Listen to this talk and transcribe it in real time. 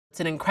It's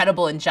an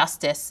incredible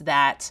injustice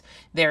that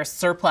there's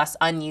surplus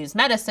unused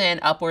medicine,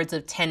 upwards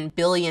of $10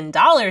 billion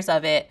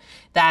of it,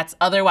 that's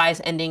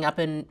otherwise ending up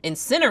in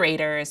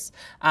incinerators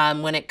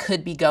when it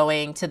could be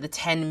going to the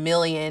 10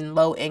 million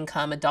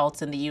low-income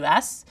adults in the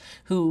US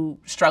who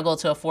struggle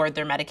to afford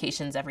their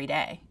medications every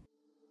day.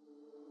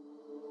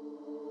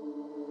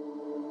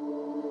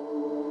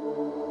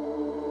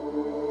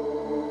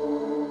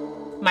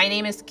 My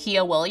name is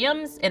Kiah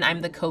Williams, and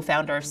I'm the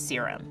co-founder of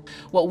SIRUM.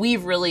 What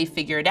we've really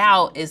figured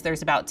out is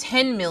there's about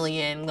 10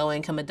 million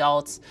low-income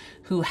adults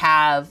who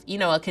have,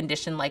 a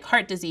condition like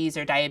heart disease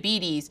or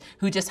diabetes,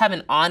 who just have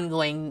an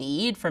ongoing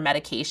need for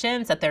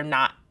medications that they're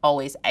not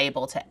always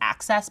able to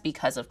access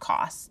because of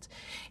cost.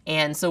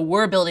 And so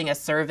we're building a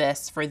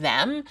service for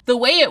them. The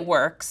way it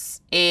works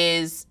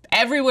is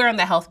everywhere in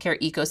the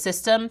healthcare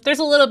ecosystem, there's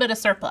a little bit of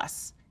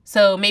surplus.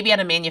 So maybe at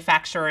a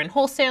manufacturer and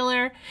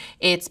wholesaler,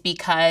 it's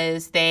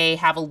because they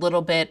have a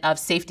little bit of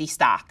safety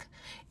stock.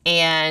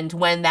 And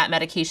when that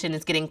medication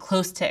is getting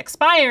close to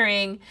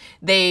expiring,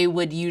 they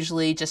would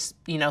usually just,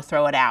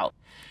 throw it out.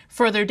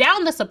 Further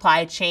down the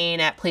supply chain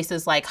at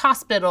places like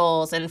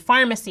hospitals and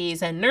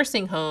pharmacies and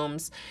nursing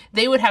homes,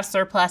 they would have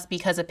surplus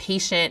because a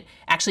patient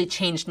actually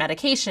changed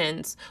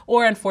medications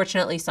or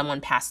unfortunately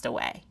someone passed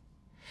away.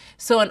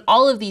 So in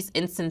all of these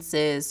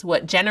instances,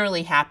 what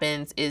generally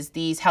happens is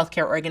these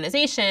healthcare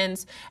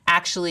organizations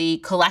actually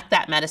collect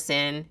that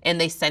medicine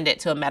and they send it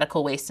to a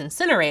medical waste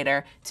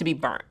incinerator to be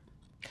burnt.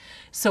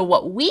 So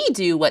what we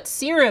do, what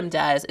SIRUM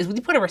does, is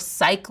we put a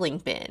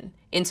recycling bin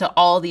into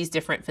all these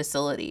different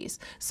facilities.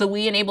 So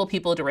we enable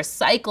people to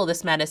recycle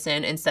this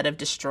medicine instead of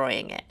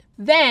destroying it.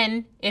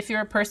 Then, if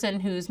you're a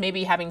person who's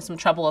maybe having some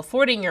trouble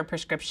affording your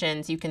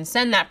prescriptions, you can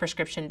send that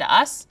prescription to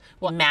us.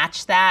 We'll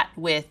match that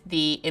with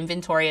the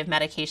inventory of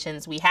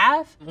medications we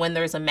have. When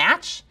there's a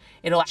match,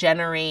 it'll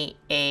generate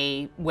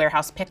a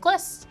warehouse pick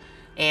list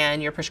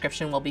and your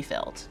prescription will be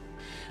filled.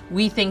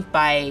 We think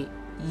by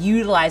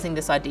utilizing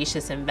this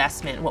audacious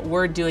investment, what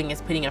we're doing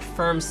is putting a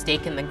firm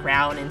stake in the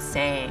ground and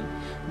saying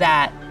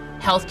that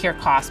healthcare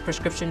costs,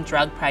 prescription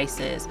drug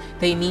prices,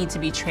 they need to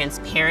be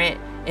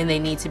transparent and they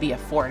need to be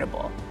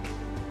affordable.